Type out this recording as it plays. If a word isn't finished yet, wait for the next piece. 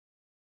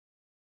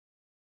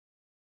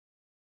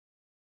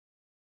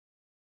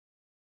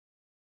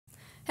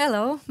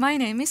Hello, my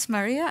name is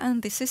Maria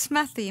and this is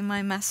Mathy,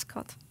 my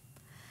mascot.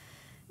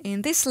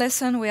 In this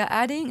lesson we are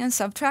adding and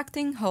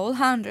subtracting whole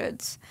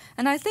hundreds,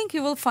 and I think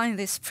you will find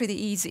this pretty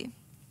easy.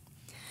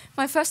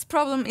 My first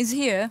problem is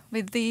here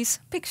with these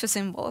picture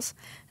symbols.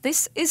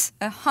 This is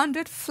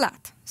 100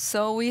 flat,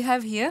 so we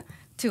have here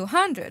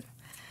 200.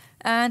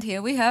 And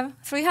here we have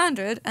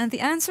 300, and the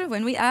answer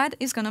when we add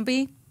is gonna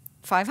be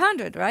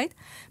 500, right?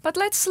 But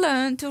let's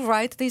learn to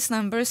write these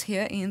numbers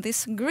here in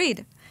this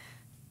grid.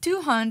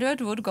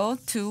 200 would go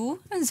 2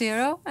 and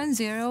 0 and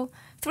 0.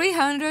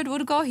 300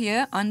 would go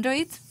here under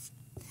it.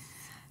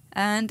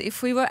 And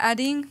if we were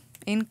adding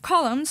in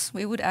columns,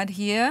 we would add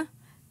here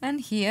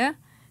and here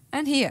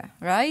and here,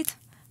 right?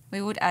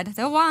 We would add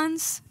the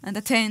ones and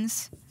the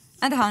tens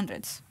and the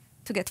hundreds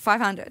to get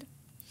 500.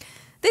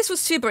 This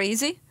was super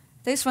easy.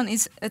 This one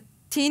is a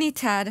teeny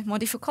tad more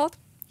difficult,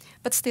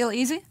 but still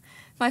easy.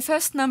 My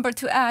first number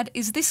to add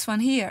is this one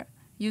here.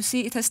 You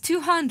see it has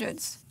 2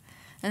 hundreds.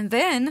 And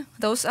then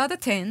those are the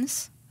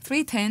tens,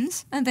 3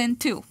 tens, and then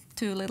 2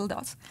 little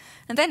dots.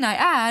 And then I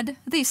add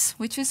this,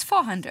 which is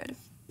 400.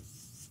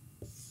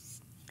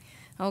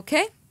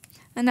 Okay,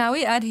 and now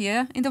we add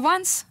here in the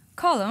ones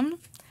column,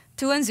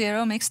 2 and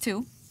 0 makes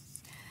 2.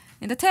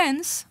 In the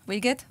tens,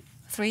 we get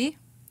 3.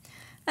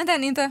 And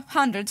then in the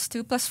hundreds,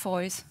 2 plus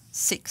 4 is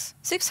 6,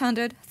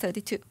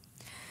 632.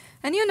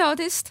 And you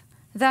noticed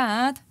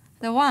that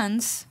the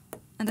ones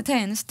and the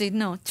tens did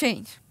not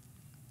change.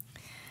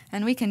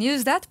 And we can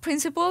use that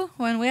principle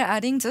when we are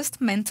adding just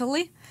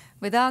mentally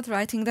without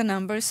writing the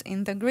numbers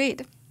in the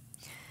grid.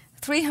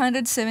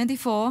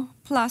 374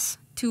 plus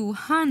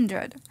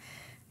 200.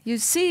 You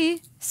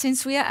see,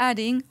 since we are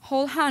adding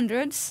whole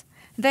hundreds,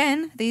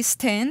 then these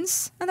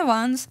tens and the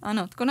ones are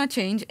not gonna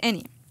change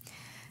any.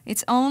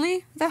 It's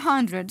only the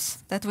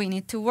hundreds that we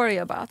need to worry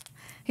about.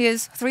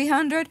 Here's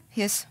 300,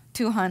 here's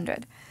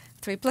 200.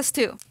 3 plus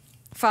 2,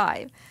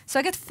 5. So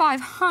I get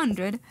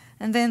 500,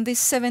 and then this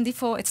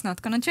 74, it's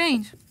not gonna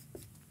change.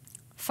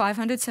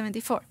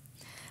 574.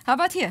 How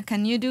about here?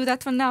 Can you do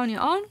that one now on your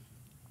own?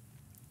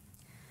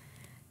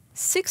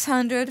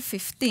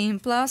 615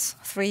 plus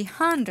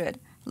 300.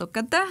 Look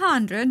at the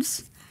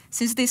hundreds.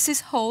 Since this is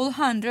whole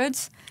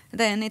hundreds,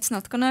 then it's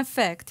not going to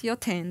affect your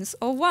tens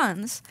or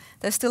ones.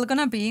 There's still going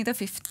to be the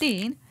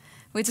 15.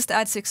 We just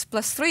add 6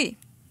 plus 3.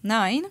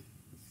 9.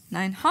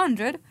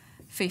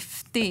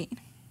 915.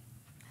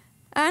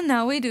 And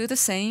now we do the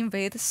same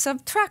with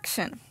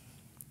subtraction.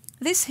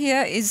 This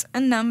here is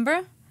a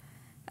number,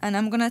 and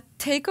I'm going to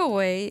take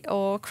away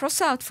or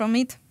cross out from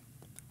it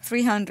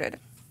 300.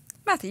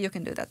 Mathy, you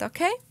can do that,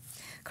 okay?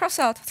 Cross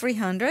out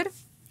 300.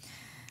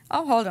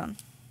 Oh, hold on.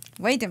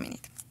 Wait a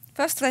minute.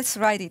 First, let's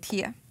write it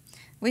here.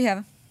 We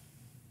have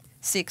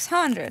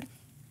 600,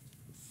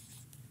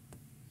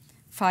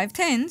 5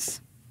 tens,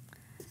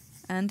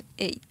 and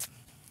 8.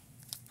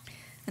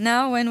 And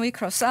now when we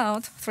cross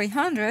out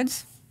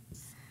 300s,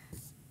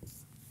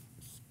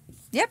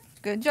 yep,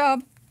 good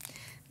job.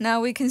 Now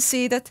we can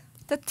see that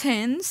the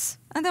tens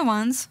and the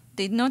ones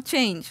did not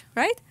change,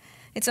 right?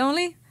 It's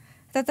only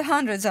that the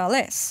hundreds are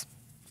less.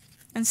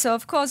 And so,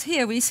 of course,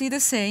 here we see the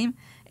same.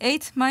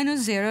 8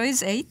 minus 0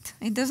 is 8.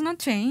 It does not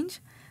change.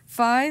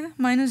 5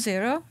 minus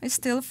 0 is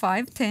still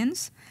 5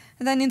 tens.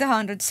 And then in the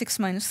hundreds, 6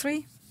 minus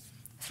 3,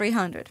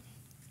 300.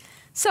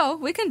 So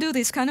we can do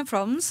these kind of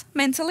problems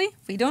mentally.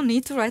 We don't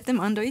need to write them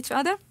under each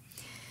other.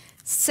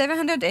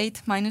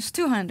 708 minus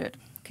 200.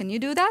 Can you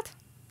do that?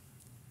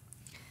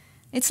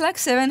 It's like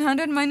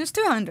 700 minus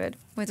 200.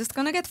 We're just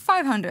going to get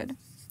 500.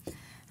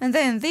 And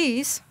then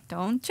these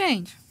don't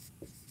change.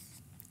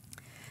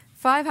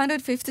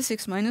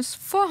 556 minus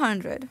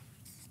 400.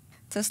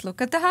 Just look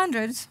at the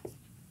hundreds.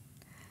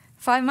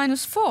 5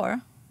 minus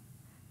 4.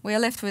 We are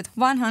left with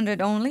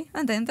 100 only,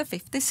 and then the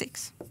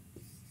 56.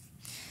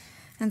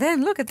 And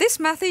then look at this,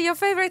 Mathy, your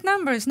favorite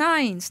numbers,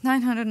 nines.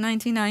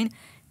 999.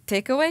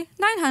 Take away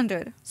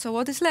 900. So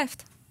what is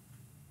left?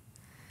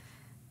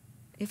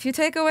 If you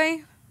take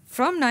away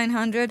from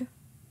 900,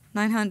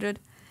 900,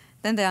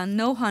 then there are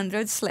no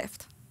hundreds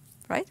left,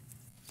 right?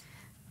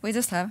 We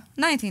just have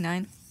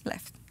 99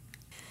 left.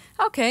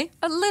 Okay,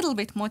 a little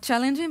bit more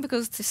challenging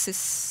because this is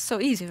so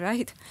easy,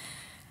 right?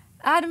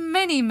 Add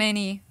many,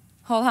 many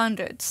whole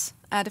hundreds.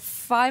 Add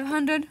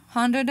 500,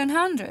 100, and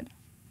 100.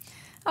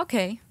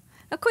 Okay,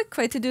 a quick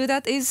way to do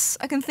that is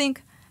I can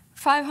think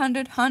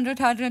 500, 100,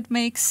 100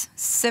 makes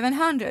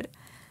 700.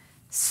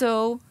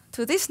 So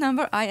to this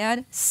number I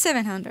add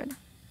 700.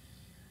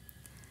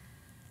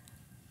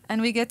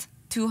 And we get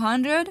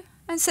 200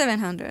 and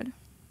 700.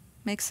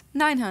 Makes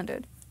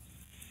 900.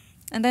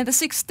 And then the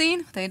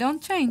 16, they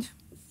don't change.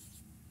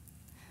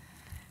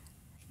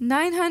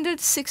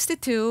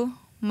 962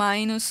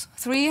 minus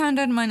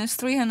 300 minus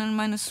 300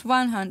 minus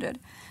 100.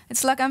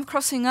 It's like I'm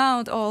crossing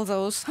out all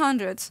those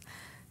hundreds.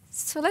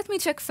 So let me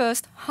check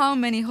first how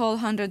many whole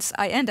hundreds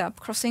I end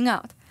up crossing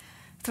out.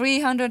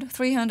 300,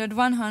 300,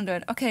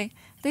 100. Okay,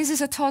 this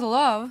is a total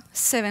of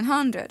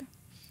 700.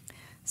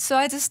 So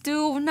I just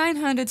do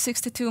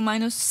 962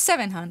 minus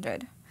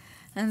 700.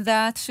 And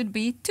that should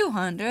be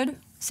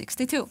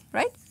 262,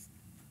 right?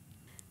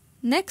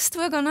 Next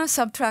we're gonna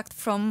subtract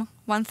from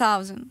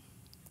 1000.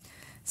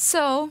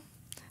 So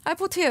I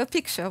put here a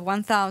picture of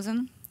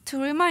 1000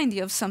 to remind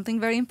you of something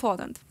very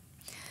important.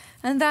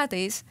 And that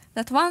is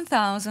that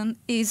 1000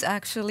 is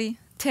actually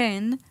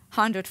 10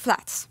 100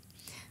 flats.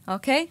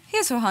 Okay,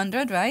 here's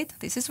 100, right?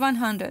 This is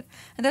 100.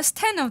 And there's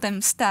 10 of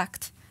them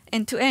stacked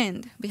end to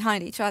end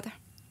behind each other.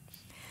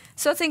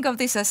 So think of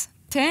this as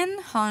 10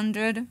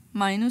 100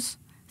 minus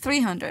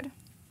 300.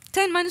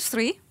 10 minus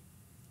 3,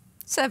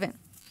 7.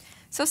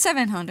 So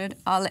 700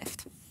 are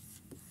left.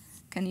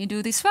 Can you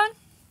do this one?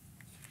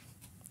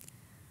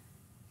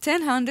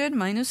 10 100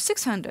 minus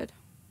 600.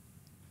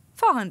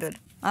 400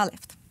 are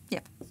left.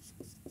 Yep.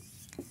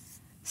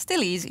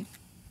 Still easy.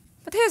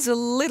 But here's a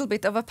little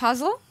bit of a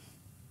puzzle.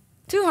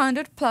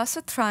 200 plus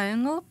a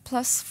triangle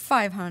plus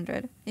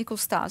 500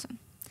 equals 1000.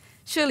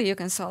 Surely you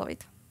can solve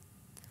it.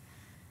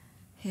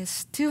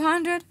 Here's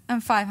 200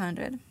 and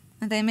 500,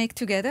 and they make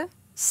together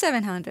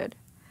 700.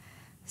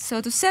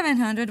 So to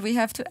 700 we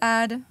have to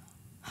add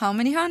how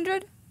many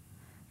hundred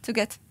to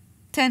get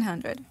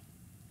 1000?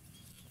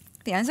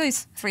 The answer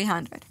is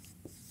 300.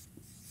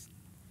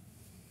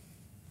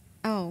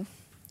 Oh,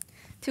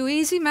 too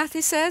easy,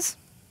 Mathy says.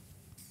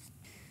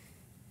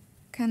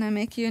 Can I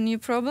make you a new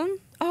problem?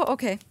 Oh,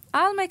 okay.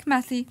 I'll make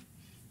Mathy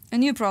a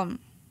new problem.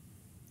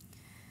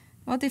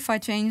 What if I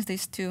change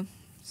this to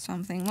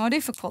something more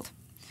difficult?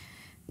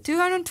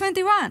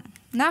 221.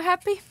 Now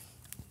happy?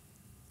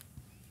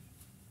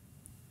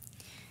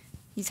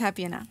 He's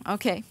happier now.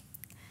 Okay.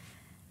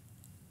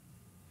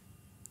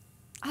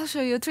 I'll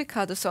show you a trick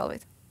how to solve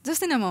it.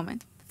 Just in a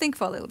moment. Think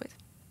for a little bit.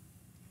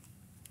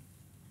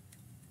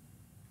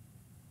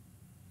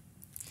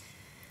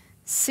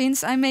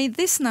 Since I made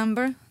this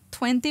number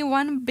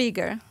 21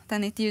 bigger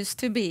than it used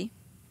to be,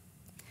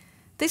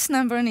 this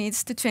number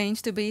needs to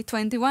change to be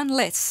 21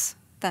 less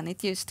than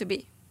it used to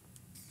be.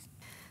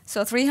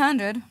 So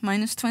 300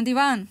 minus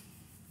 21.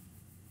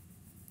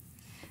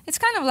 It's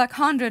kind of like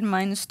 100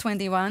 minus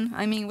 21.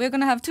 I mean, we're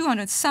going to have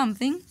 200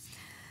 something.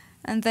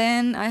 And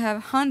then I have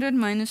 100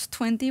 minus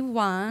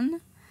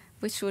 21,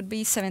 which would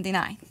be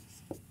 79.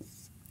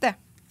 There.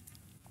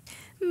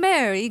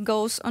 Mary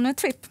goes on a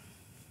trip.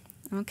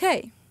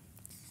 Okay.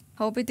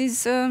 Hope it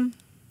is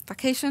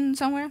vacation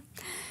somewhere.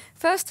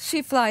 First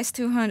she flies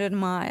 200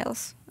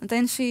 miles. And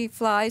then she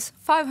flies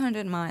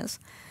 500 miles.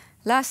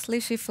 Lastly,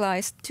 she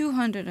flies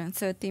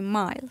 230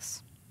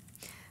 miles.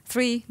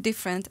 3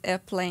 different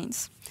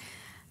airplanes.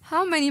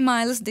 How many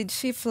miles did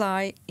she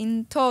fly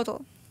in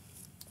total?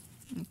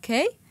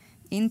 Okay,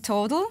 in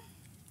total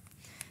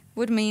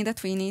would mean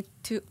that we need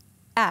to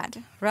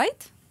add,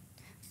 right?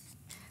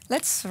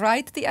 Let's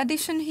write the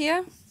addition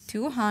here.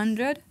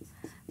 200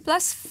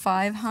 plus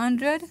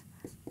 500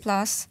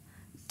 plus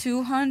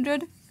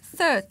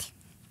 230.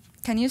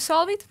 Can you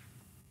solve it?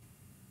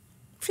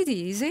 Pretty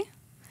easy.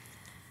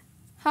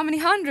 How many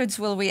hundreds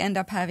will we end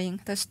up having?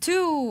 There's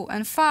 2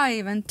 and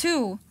 5 and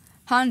 2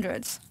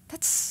 hundreds.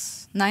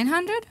 That's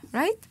 900,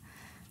 right?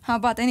 How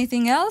about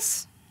anything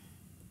else?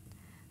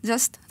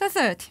 Just the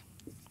 30.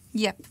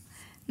 Yep,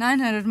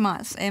 900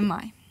 miles,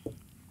 MI.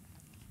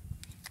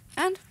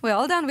 And we're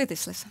all done with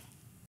this lesson.